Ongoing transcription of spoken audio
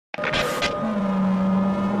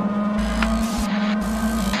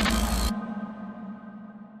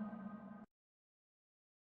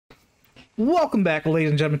Welcome back, ladies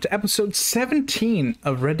and gentlemen, to episode 17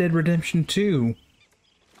 of Red Dead Redemption 2.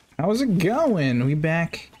 How's it going? We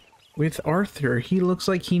back with Arthur. He looks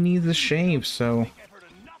like he needs a shave, so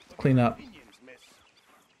clean up.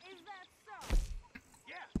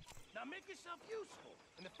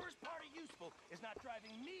 Is not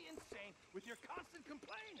driving me insane with your constant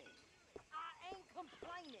complaining. I ain't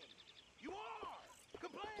complaining. You are!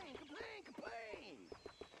 Complain! I ain't complaining.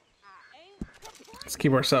 Let's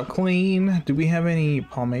keep ourselves clean. Do we have any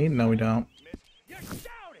pomade? No, we don't. You're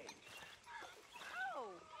shouting!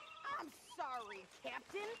 Oh, I'm sorry,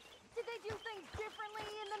 Captain. Did they do things differently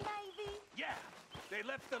in the Navy? Yeah, they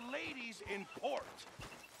left the ladies in port.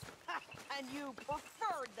 And you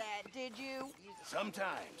preferred that, did you?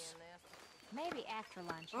 Sometimes. Maybe after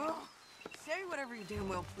lunch. Oh, say whatever you damn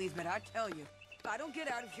well please, but I tell you, if I don't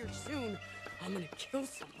get out of here soon, I'm gonna kill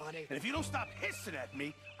somebody. And if you don't stop hissing at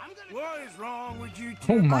me, I'm gonna... What is wrong with you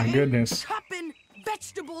two? Oh my I ain't goodness. chopping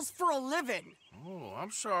vegetables for a living. Oh,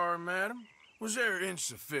 I'm sorry, madam. Was there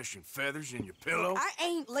insufficient feathers in your pillow? I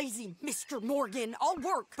ain't lazy, Mr. Morgan. I'll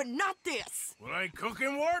work, but not this. Well, ain't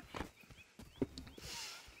cooking work?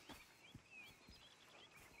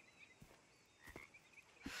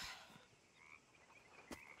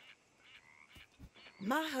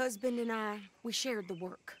 My husband and I, we shared the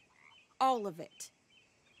work. All of it.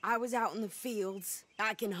 I was out in the fields.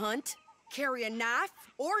 I can hunt, carry a knife,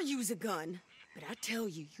 or use a gun. But I tell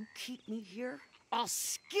you, you keep me here, I'll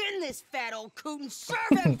skin this fat old coot and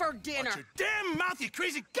serve him for dinner. Watch your damn mouth, you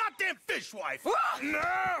crazy goddamn fishwife!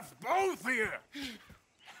 Enough, both of you!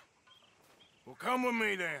 Well, come with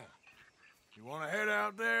me then. You want to head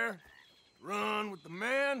out there, run with the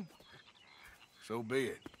men? So be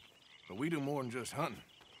it. But we do more than just hunting.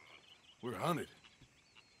 We're hunted.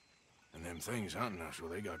 And them things hunting us,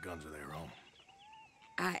 well, they got guns of their own.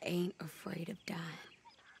 I ain't afraid of dying.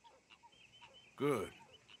 Good.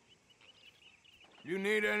 You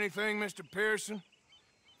need anything, Mr. Pearson?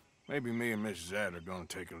 Maybe me and Mrs. Adler are gonna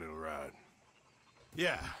take a little ride.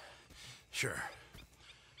 Yeah, sure.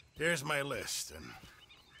 Here's my list, and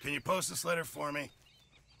can you post this letter for me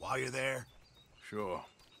while you're there? Sure.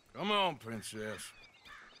 Come on, princess.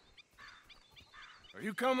 Are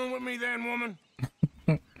you coming with me then, woman?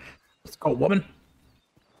 Let's go, woman.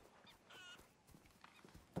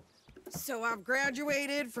 So I've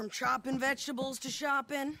graduated from chopping vegetables to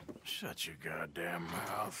shopping. Shut your goddamn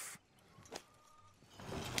mouth.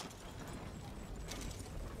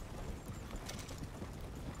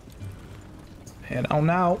 Head on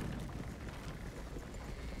out.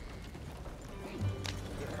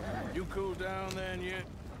 You cool down then yet?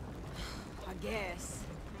 I guess.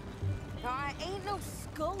 I ain't no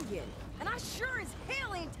scullion, and I sure as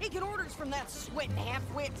hell ain't taking orders from that sweating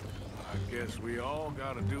half-wit. I guess we all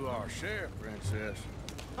gotta do our share, princess.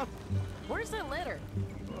 Where's that letter?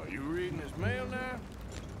 Are you reading his mail now?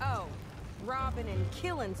 Oh, robbing and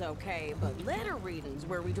killing's okay, but letter reading's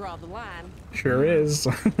where we draw the line. Sure is.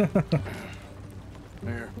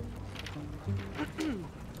 Here.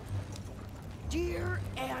 Dear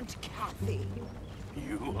Aunt Kathy,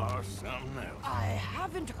 You are something else. I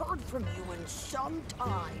haven't heard from you in some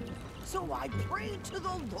time, so I pray to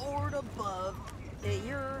the Lord above that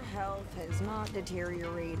your health has not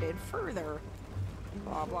deteriorated further.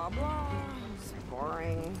 Blah, blah, blah. It's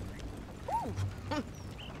boring.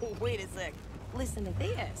 Ooh. Wait a sec. Listen to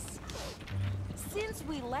this. Since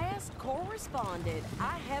we last corresponded,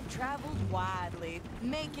 I have traveled widely,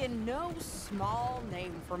 making no small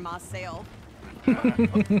name for myself.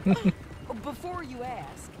 Before you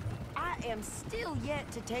ask, I am still yet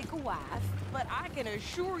to take a wife, but I can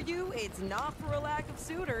assure you it's not for a lack of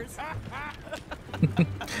suitors. You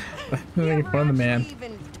Making ever fun of the man. actually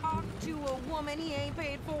even talk to a woman he ain't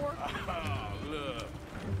paid for? Oh, look.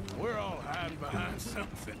 We're all hiding behind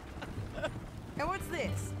something. And what's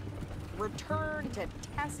this? Return to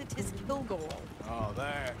Tacitus Kilgore. Oh,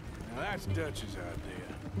 that. Now that's Dutch's idea.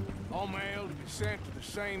 All mail to be sent to the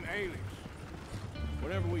same alias.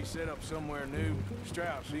 Whenever we set up somewhere new,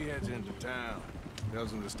 Strauss, he heads into town. Tells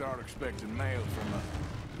them to start expecting mail from a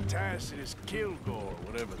Tacitus Kilgore,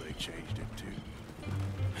 whatever they changed it to.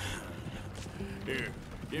 Here,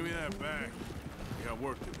 give me that back. We got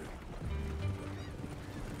work to do.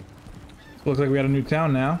 Looks like we got a new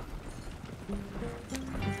town now.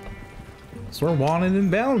 So we're wanted in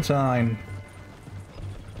Valentine.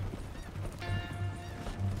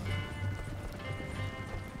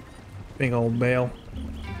 Big old bale.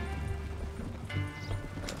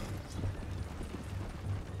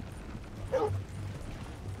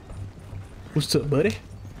 What's up, buddy?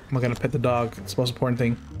 I'm not gonna pet the dog. It's the most important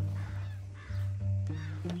thing.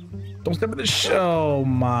 Don't step in the shit. Oh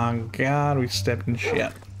my god, we stepped in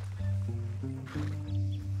shit.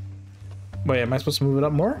 Wait, am I supposed to move it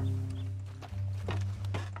up more?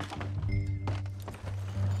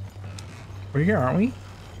 We're here, aren't we?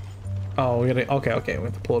 Oh, we gotta. Okay, okay, we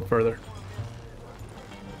have to pull it further.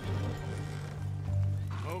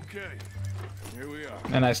 Okay, here we are.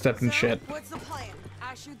 And I stepped in So, shit. what's the plan?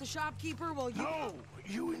 I shoot the shopkeeper while you... No,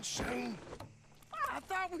 you insane? I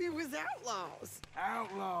thought we was outlaws.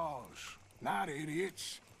 Outlaws, not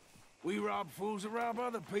idiots. We rob fools that rob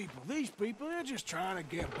other people. These people, they're just trying to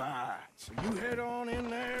get by. So you head on in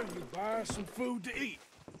there, you buy some food to eat.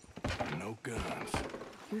 No guns.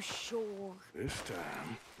 You're sure? This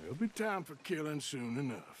time, there'll be time for killing soon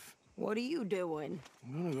enough. What are you doing?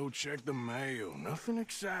 I'm gonna go check the mail. Nothing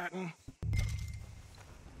exciting.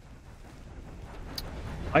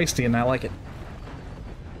 Feisty, and I like it.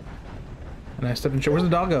 And I stepped in shit. Where's the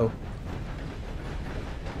doggo?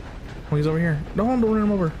 Oh, he's over here. No, don't run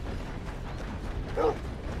him over.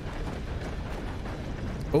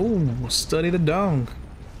 Oh, study the dong.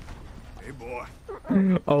 Hey, boy.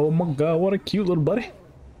 Oh my god, what a cute little buddy.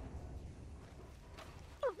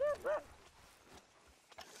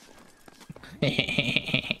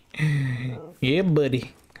 Yeah,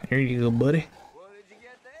 buddy. Here you go, buddy. What did you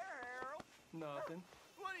get there, Harold? Nothing.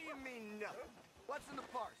 What do you mean, nothing? What's in the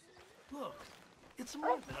parcel? Look, it's a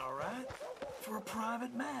movement, all right? For a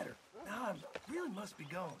private matter. Now, I really must be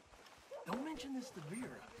going. Don't mention this to Vera.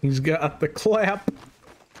 He's got the clap.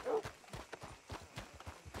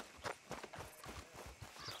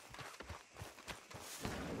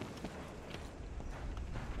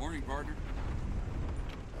 Morning, partner.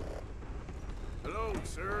 Hello,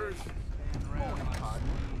 sirs.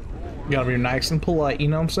 You gotta be nice and polite, you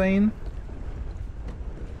know what I'm saying?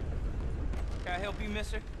 Can I help you,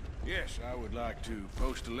 mister? Yes, I would like to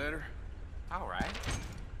post a letter. All right.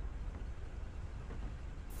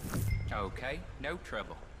 Okay, no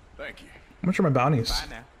trouble. Thank you. How much are my bounties? Bye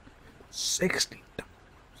now. $60.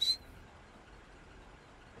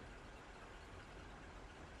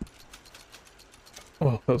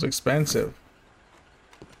 Oh, that was expensive.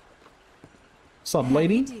 What's up,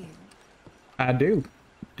 lady? I do.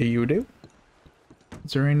 Do you do?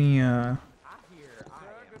 Is there any, No,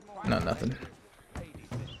 nothing.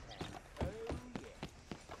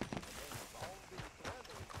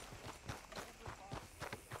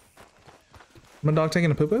 My dog taking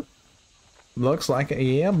a poo-poo? Looks like it.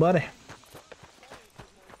 Yeah, buddy.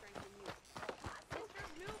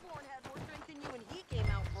 Newborn had more strength than you and he came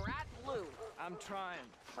out bright blue. I'm trying.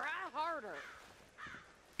 Try harder.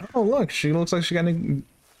 Oh, look. She looks like she got new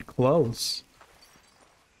clothes.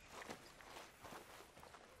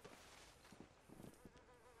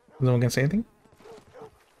 Is no one gonna say anything?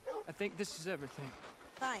 I think this is everything.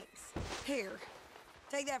 Thanks. Here.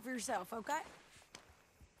 Take that for yourself, okay?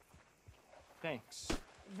 Thanks.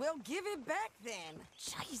 Well, give it back then.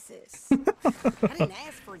 Jesus. I didn't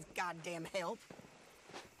ask for his goddamn help.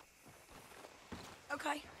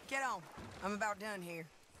 Okay, get on. I'm about done here.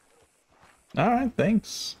 Alright,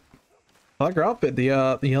 thanks. I like her outfit.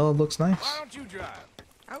 The yellow looks nice. Why don't you drive?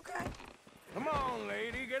 Okay. Come on,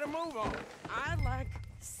 lady, get a move on. I like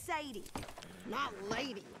Sadie, not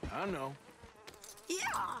lady. I know.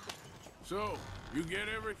 Yeah, So, you get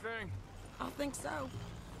everything? I think so.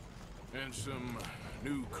 And some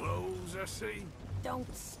new clothes, I see?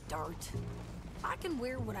 Don't start. I can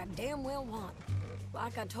wear what I damn well want.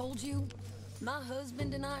 Like I told you, my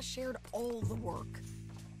husband and I shared all the work.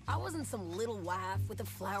 I wasn't some little wife with a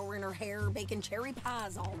flower in her hair baking cherry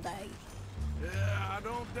pies all day. Yeah, I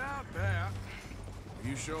don't doubt that.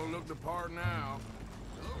 You sure look the part now.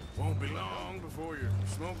 Won't be long before you're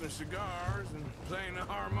smoking cigars and playing the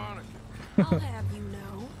harmonica. I'll have you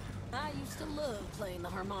know, I used to love playing the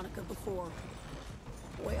harmonica before.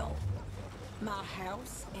 Well, my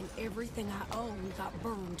house and everything I own got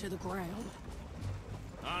burned to the ground.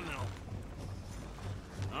 I know.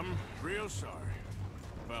 I'm real sorry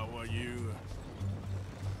about what you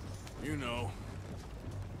know.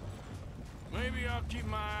 Maybe I'll keep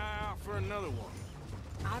my eye out for another one.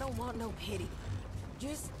 I don't want no pity.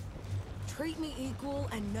 Just treat me equal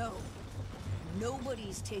and know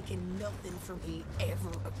nobody's taking nothing from me ever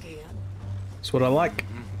again. That's what I like.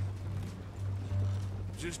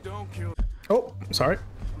 Just don't kill Oh, sorry.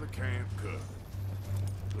 the camp cook.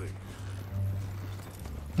 Please.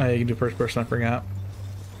 Oh, you can do first person, I forgot.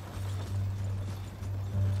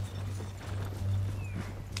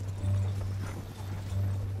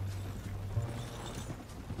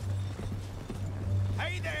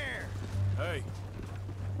 Hey there! Hey,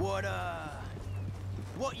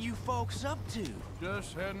 What you folks up to?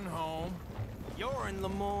 just heading home. You're in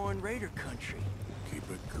Lemoyne Raider country. Keep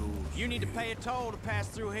it cool. You need to pay a toll to pass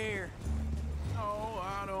through here. No,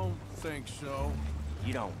 I don't think so.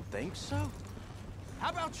 You don't think so? How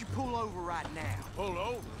about you pull over right now? Pull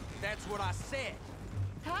over. That's what I said.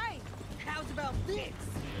 Hey, how's about this?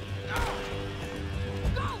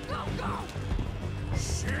 Go, go, go!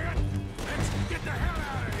 Shit! Let's get the hell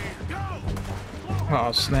out of here! Go!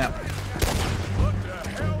 Oh, snap. What the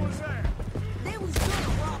hell was that? They was gonna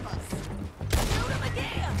rob us. Shoot him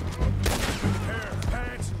again! Pair of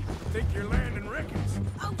pants? Think you're landing Ricketts?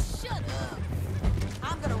 Oh, shut up!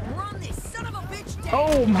 I'm gonna run this son of a bitch down!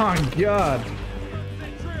 Oh my god.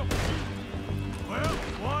 Well,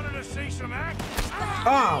 wanted to see some action?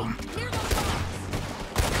 Oh, Near the box!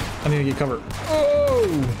 I need to get cover. Oh.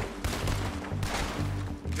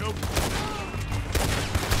 Nope.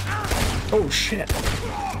 Oh shit.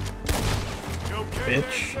 You okay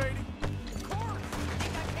Bitch. there, Sadie? Of course!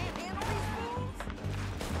 Think I can't handle these fools?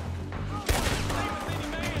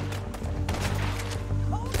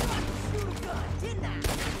 Told you I could shoot a gun, didn't I?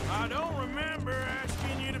 I don't remember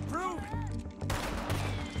asking you to prove it.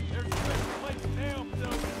 There's a better place to help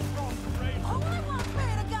those across the race. All I want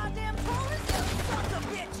paying a goddamn toll is you sons of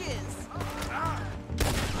bitches!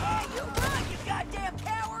 Hey, you run, you goddamn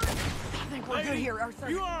coward! I think we're good here, Arthur.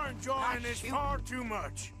 You are enjoying this shoot. far too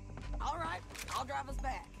much. All right, I'll drive us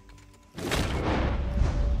back.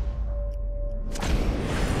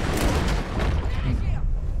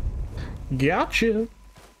 Gotcha.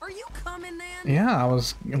 Are you coming then? Yeah, I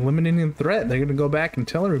was eliminating the threat. They're gonna go back and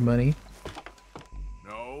tell everybody.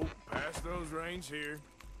 No, pass those reins here.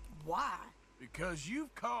 Why? Because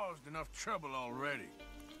you've caused enough trouble already.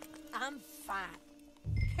 I'm fine.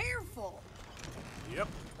 Careful. Yep.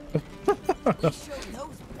 You showed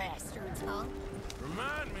those bastards, huh?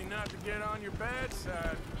 Remind me not to get on your bad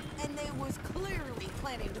side. And they was clearly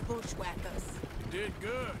planning to bushwhack us. You did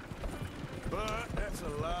good. But that's a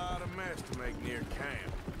lot of mess to make near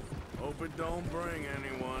camp. Hope it don't bring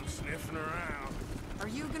anyone sniffing around. Are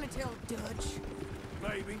you gonna tell Dutch?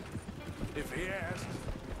 Maybe. If he asks.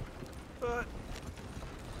 But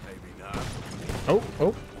maybe not. Oh,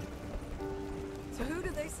 oh. So who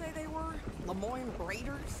did they say they were? Lemoyne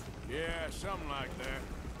Raiders? Yeah, something like that.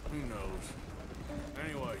 Who knows?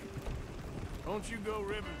 Anyway, don't you go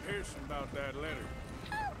ribbing Pearson about that letter.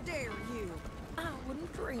 How dare you? I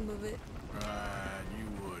wouldn't dream of it. Right, you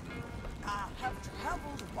wouldn't. I have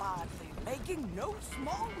traveled widely, making no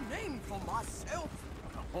small name for myself.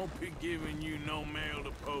 I won't be giving you no mail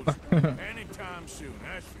to post anytime soon,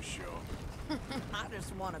 that's for sure. I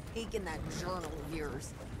just want to peek in that journal of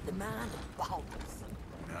yours. The mind boggles.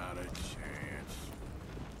 Not a chance.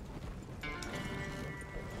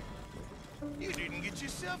 You didn't get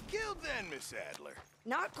yourself killed then, Miss Adler.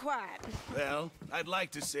 Not quite. Well, I'd like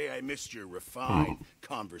to say I missed your refined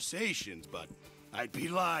conversations, but I'd be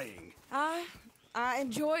lying. I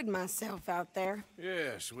enjoyed myself out there.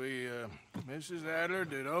 Yes, Mrs. Adler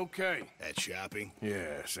did okay. At shopping?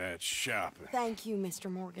 Yes, that's shopping. Thank you,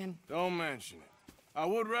 Mr. Morgan. Don't mention it. I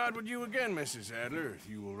would ride with you again, Mrs. Adler, if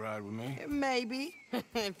you will ride with me. Maybe.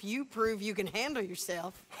 If you prove you can handle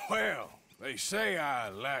yourself. Well, they say I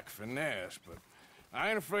lack finesse, but I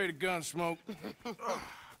ain't afraid of gun smoke.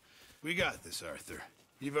 We got this, Arthur.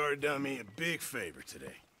 You've already done me a big favor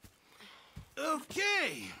today.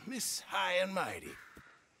 Okay, Miss High and Mighty.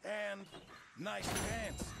 And nice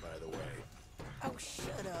pants, by the way. Oh,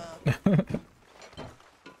 shut up.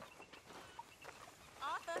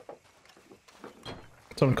 Arthur,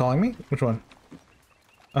 Someone calling me? Which one?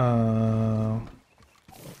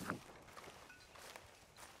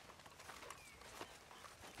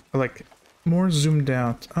 Like, more zoomed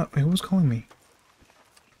out. Who was calling me?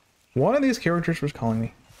 One of these characters was calling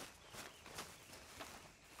me.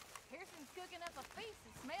 Pearson's cooking up a feast,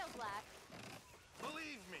 it smells like.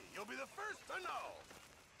 Believe me, you'll be the first to know.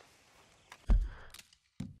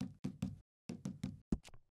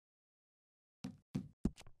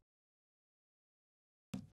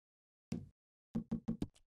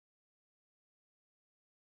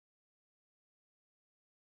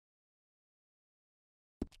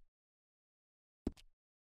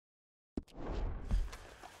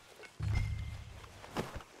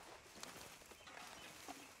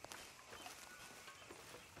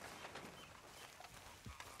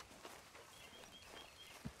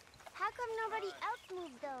 How come nobody else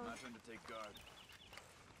moved those? My turn to take guard.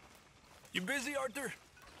 You busy, Arthur?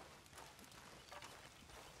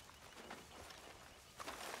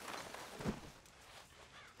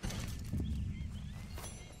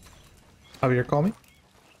 Javier, call me.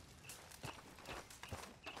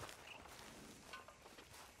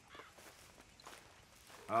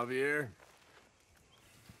 Javier,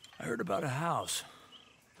 I heard about a house.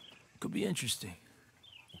 Could be interesting.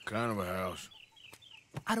 What kind of a house?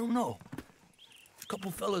 I don't know. A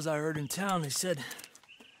couple fellas I heard in town, they said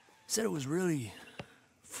it was really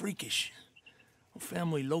freakish. A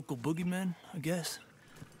family local boogeymen, I guess.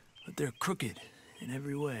 But they're crooked in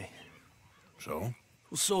every way. So?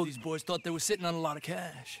 Well, so these boys thought they were sitting on a lot of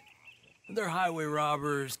cash. They're highway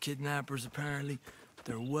robbers, kidnappers, apparently. But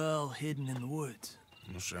they're well hidden in the woods.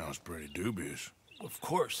 That sounds pretty dubious. Of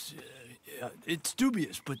course. Yeah, it's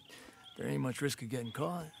dubious, but there ain't much risk of getting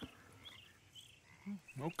caught.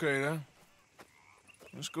 Okay, then.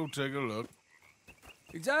 Let's go take a look.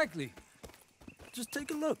 Exactly. Just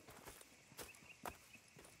take a look.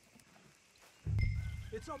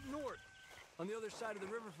 It's up north, on the other side of the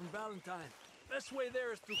river from Valentine. Best way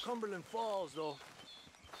there is through Cumberland Falls, though.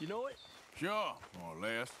 You know it? Sure, more or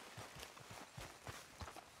less.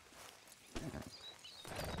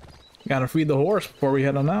 Gotta feed the horse before we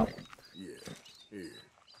head on out. Yeah, here.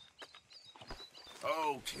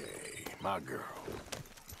 Okay, my girl.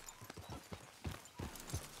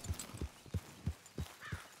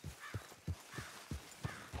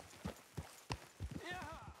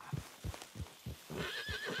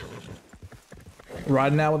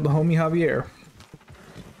 Riding out with the homie Javier.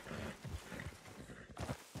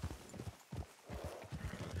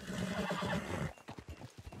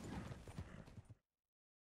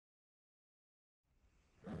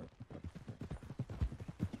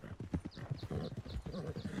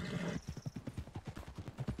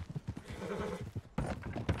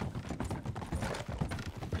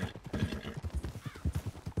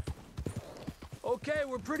 Okay,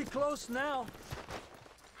 we're pretty close now.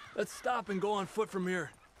 Let's stop and go on foot from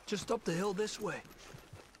here. Just up the hill this way.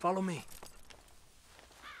 Follow me.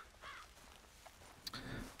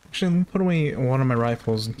 Actually, let me put away one of my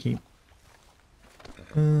rifles and keep...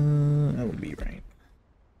 that would be right.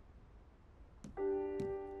 There's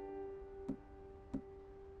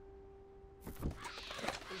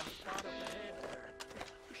a spot up ahead there.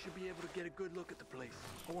 We should be able to get a good look at the place.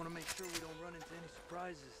 I want to make sure we don't run into any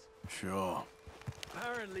surprises. Sure.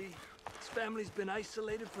 Apparently, this family's been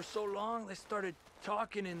isolated for so long, they started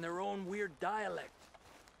talking in their own weird dialect.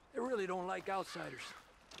 They really don't like outsiders,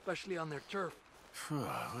 especially on their turf.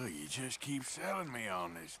 Well, you just keep selling me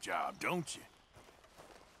on this job, don't you?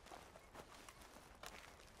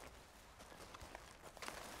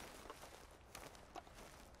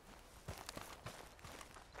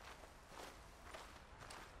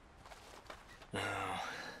 Oh,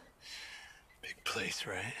 big place,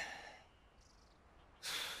 right?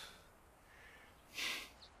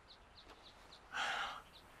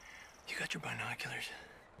 You got your binoculars?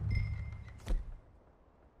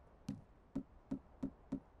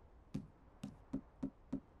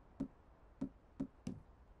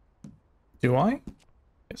 Do I?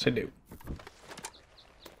 Yes, I do.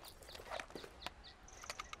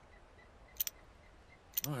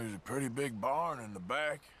 Well, there's a pretty big barn in the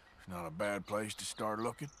back. It's not a bad place to start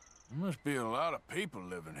looking. There must be a lot of people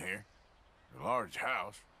living here. A large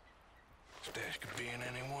house. Stash could be in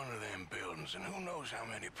any one of them buildings, and who knows how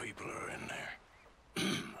many people are in there.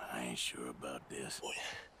 I ain't sure about this. Boy,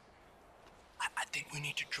 I think we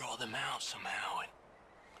need to draw them out somehow.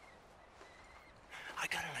 I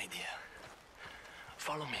got an idea.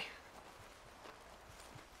 Follow me.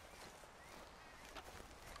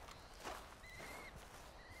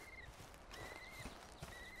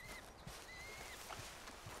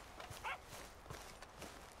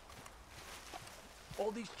 All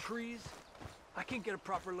these trees, I can't get a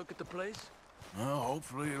proper look at the place. Well,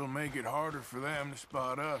 hopefully it'll make it harder for them to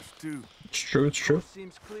spot us, too. It's true, it's true.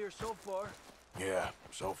 Seems clear so far. Yeah,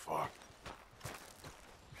 so far.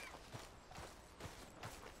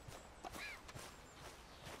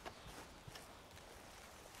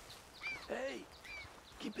 Hey,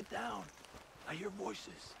 keep it down. I hear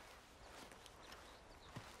voices.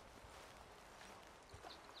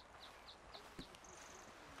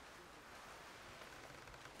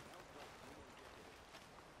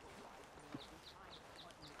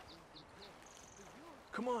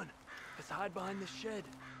 Come on, let's hide behind this shed.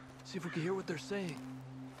 See if we can hear what they're saying.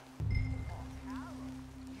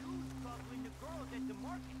 Bubbling the girls at the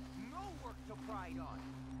market. No work to pride on.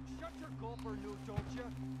 Shut your gulper, Newt, don't you?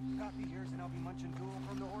 Copy here's and I'll be munching drool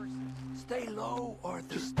from the horses. Stay low,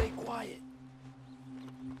 Arthur. Stay quiet.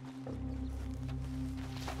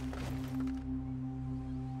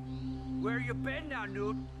 Where you been now,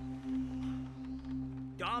 Newt?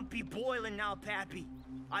 Don't be boiling now, Pappy.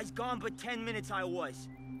 I's gone but 10 minutes I was.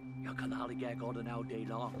 You can hollygag all the now day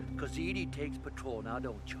long, cause Edie takes patrol now,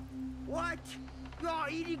 don't you? What? No,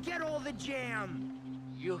 Edie, get all the jam.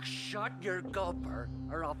 You shut your gulper,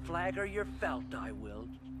 or I'll flagger your felt, I will.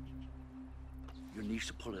 Your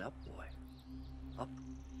niece will pull it up, boy. Up.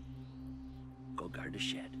 Go guard the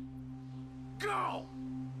shed. Go!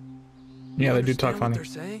 Yeah, they do talk funny. What they're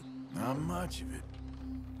saying? Not much of it.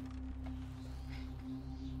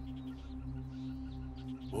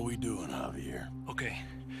 What we doing, Javier? Okay,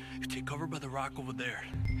 you take cover by the rock over there.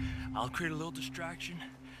 I'll create a little distraction,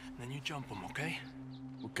 and then you jump them, okay?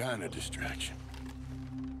 What kind of distraction?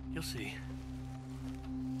 You'll see.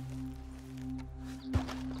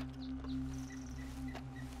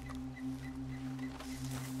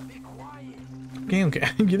 Be quiet. Okay, okay.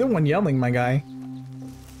 You're the one yelling, my guy.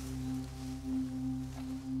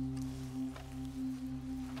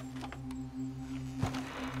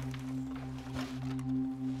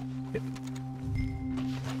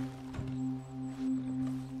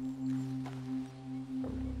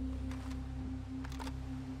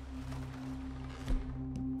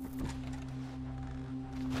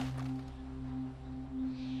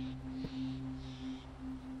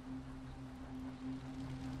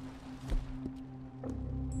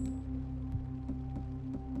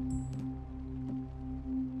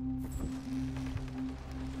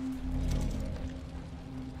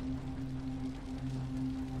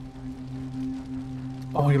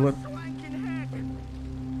 Oh, he looked.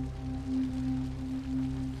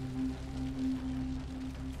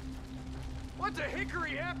 What the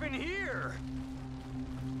hickory happened here?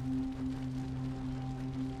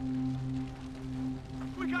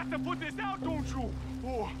 We got to put this out, don't you?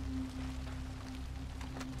 Oh.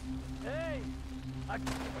 Hey! I'm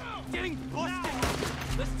getting busted!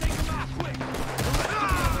 Let's take him out quick!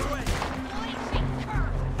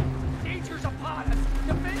 Danger's upon us!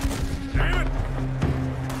 Defend! Damn it!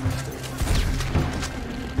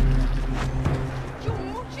 You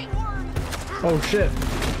mooching worm! Oh shit.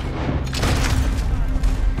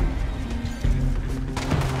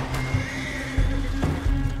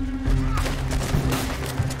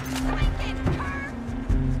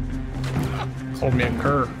 Hold me a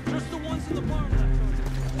cur. Just the ones in the barn left.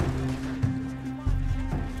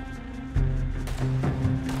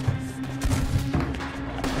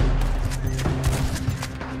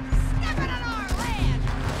 Stepping on our land!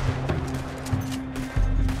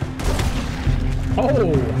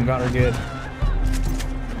 Oh, got her good.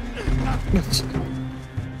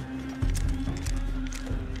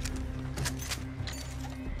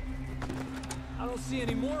 I don't see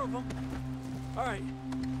any more of them. All right,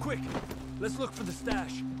 quick. Let's look for the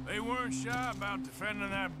stash. They weren't shy about defending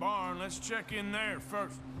that barn. Let's check in there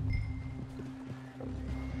first.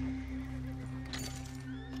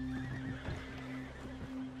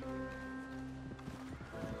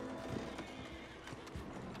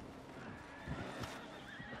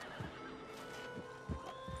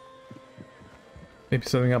 Maybe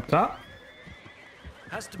something up top?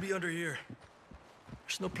 Has to be under here.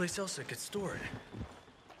 There's no place else I could store it.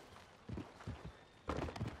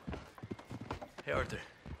 Hey, Arthur.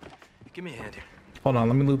 Give me a hand here. Hold on,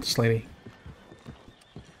 let me loot this lady.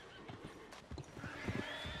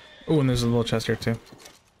 Oh, and there's a little chest here too.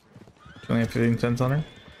 She only have 15 cents on her.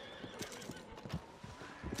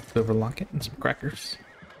 Silver locket and some crackers.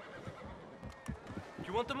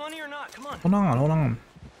 You want the money or not? Come on. Hold on, hold on.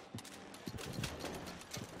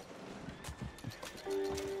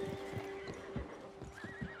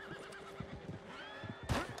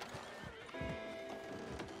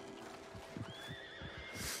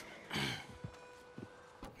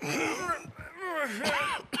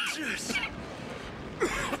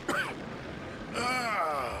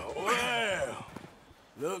 Well,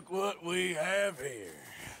 look what we have here.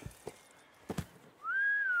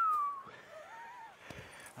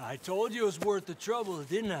 I told you it was worth the trouble,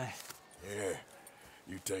 didn't I? Here,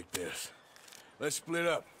 you take this. Let's split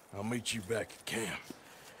up. I'll meet you back at camp.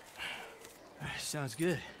 Sounds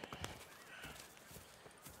good.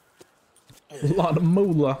 A lot of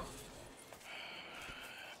moolah.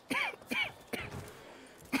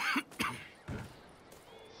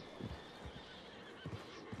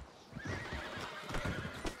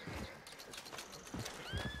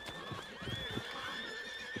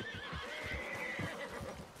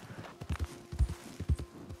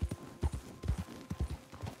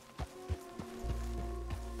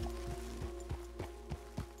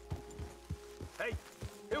 Hey,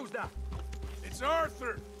 who's that? It's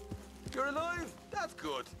Arthur. You're alive? That's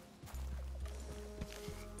good.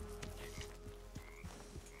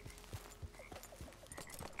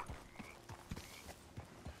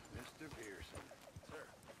 Mr. Pearson. Sir.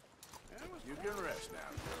 You can rest now,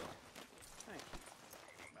 girl. Thank you.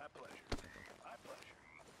 My pleasure. My pleasure.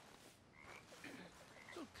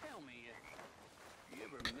 So tell me, You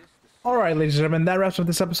Alright, ladies and gentlemen, that wraps up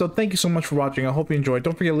this episode. Thank you so much for watching. I hope you enjoyed.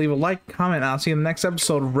 Don't forget to leave a like, comment, and I'll see you in the next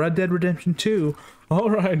episode of Red Dead Redemption 2.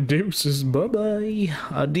 Alright, deuces. Bye-bye.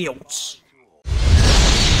 Adios.